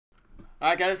All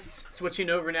right, guys,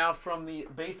 switching over now from the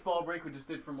baseball break we just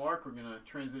did for Mark. We're going to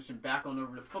transition back on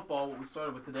over to football, what we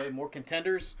started with today. More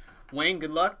contenders. Wayne, good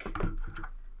luck.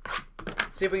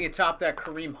 See if we can top that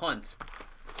Kareem Hunt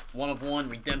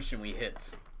 1-of-1 redemption we hit.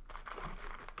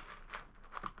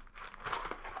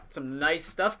 Some nice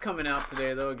stuff coming out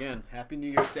today, though. Again, Happy New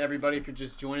Year to everybody if you're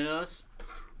just joining us.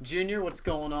 Junior, what's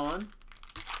going on?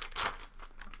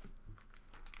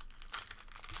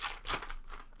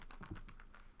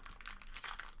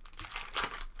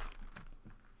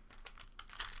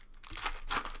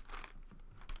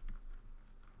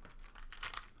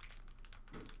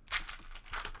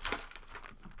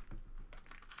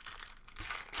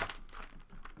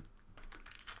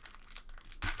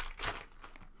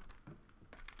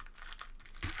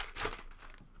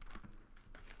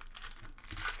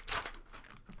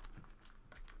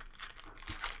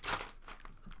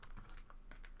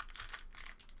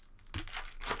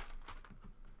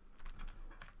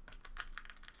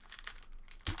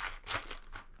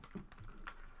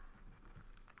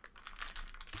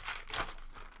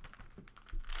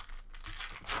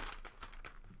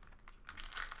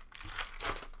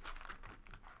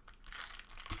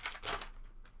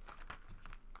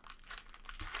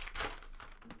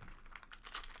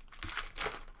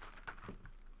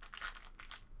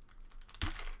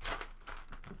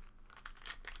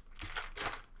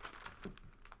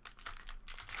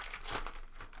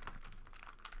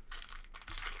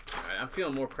 I'm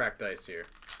feeling more cracked ice here.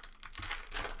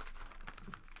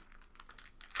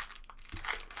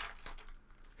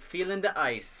 Feeling the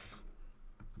ice.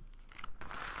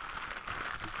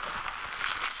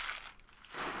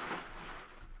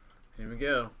 Here we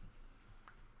go.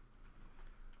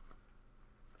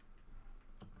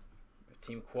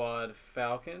 Team Quad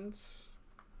Falcons.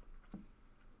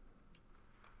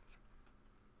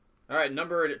 All right,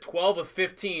 number 12 of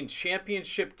 15,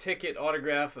 championship ticket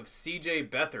autograph of C.J.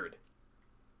 Beathard.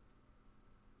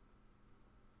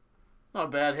 Not a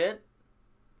bad hit.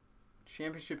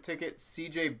 Championship ticket,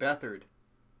 C.J. Beathard.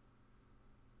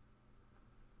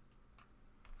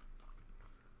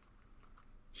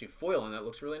 Actually, foil on that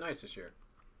looks really nice this year.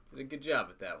 Did a good job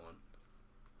with that one.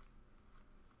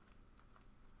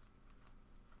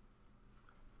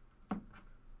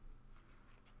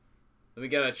 Then we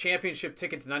got a championship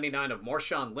ticket to 99 of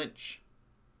Marshawn Lynch.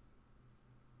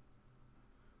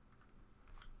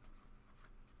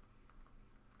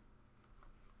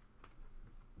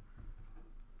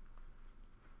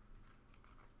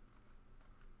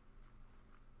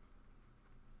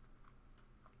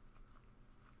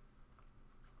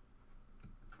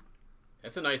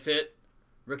 That's a nice hit.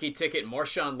 Rookie ticket,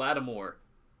 Marshawn Lattimore.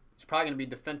 He's probably going to be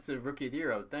Defensive Rookie of the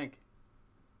Year, I would think.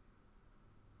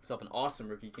 Himself an awesome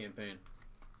rookie campaign.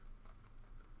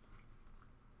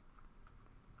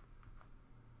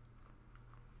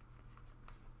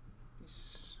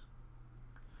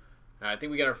 All right, I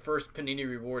think we got our first Panini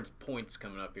Rewards points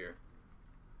coming up here.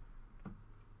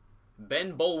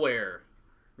 Ben Boulware,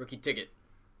 rookie ticket.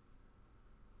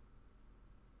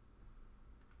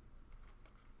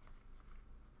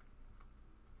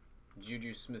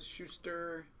 Juju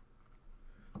Smith-Schuster.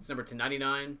 It's number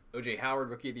 299. O.J.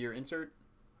 Howard, Rookie of the Year insert.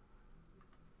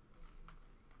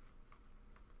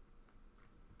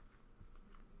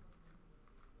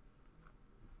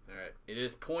 All right. It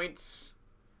is points.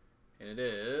 And it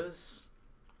is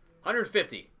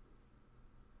 150.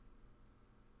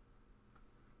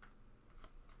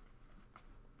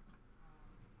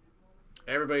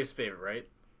 Everybody's favorite, right?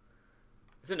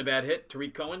 Isn't a bad hit.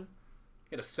 Tariq Cohen.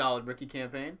 He had a solid rookie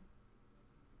campaign.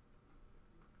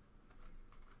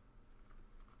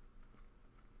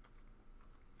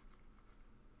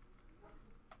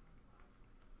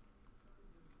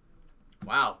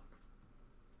 Wow.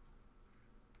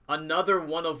 Another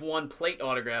 1-of-1 plate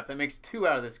autograph. That makes 2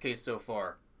 out of this case so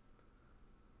far.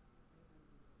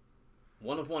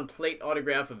 1-of-1 plate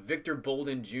autograph of Victor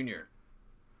Bolden Jr.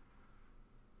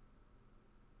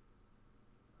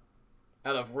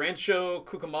 Out of Rancho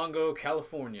Cucamonga,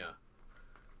 California.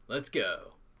 Let's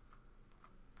go.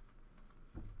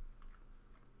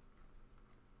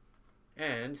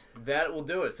 And that will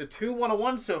do it. So 2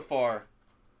 1-of-1 so far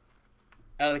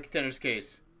out of the Contenders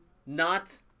case.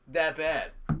 Not that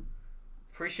bad.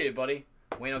 Appreciate it, buddy.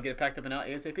 Wayne, I'll get it packed up and out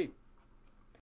ASAP.